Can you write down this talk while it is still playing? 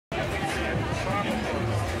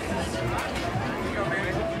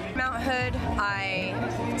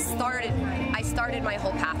I started my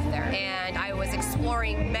whole path there, and I was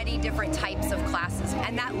exploring many different types of classes,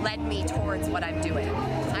 and that led me towards what I'm doing.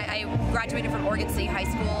 I graduated from Oregon State High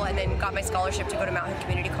School and then got my scholarship to go to Mountain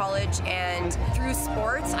Community College, and through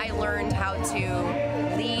sports I learned how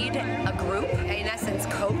to lead a group, in essence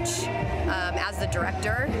coach, as the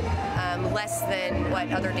director, less than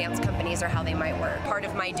what other dance companies or how they might work. Part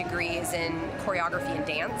of my degree is in choreography and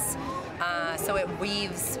dance, so it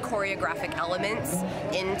weaves choreographic elements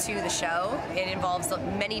into the show. It involves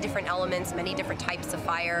many different elements, many different types of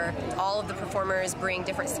fire. All of the performers bring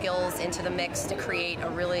different skills into the mix to create a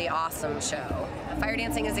really awesome show. Fire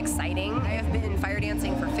dancing is exciting. I have been fire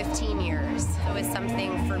dancing for 15 years. It was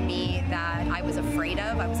something for me that I was afraid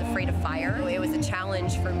of. I was afraid of fire. It was a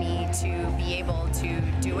challenge for me to be able to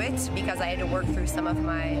do it because I had to work through some of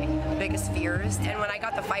my biggest fears. And when I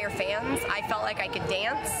got the fire fans, I felt like I could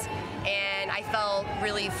dance, and I felt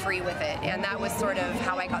really free with it. And that was sort of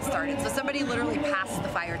how I got started. So somebody literally passed the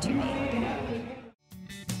fire to me.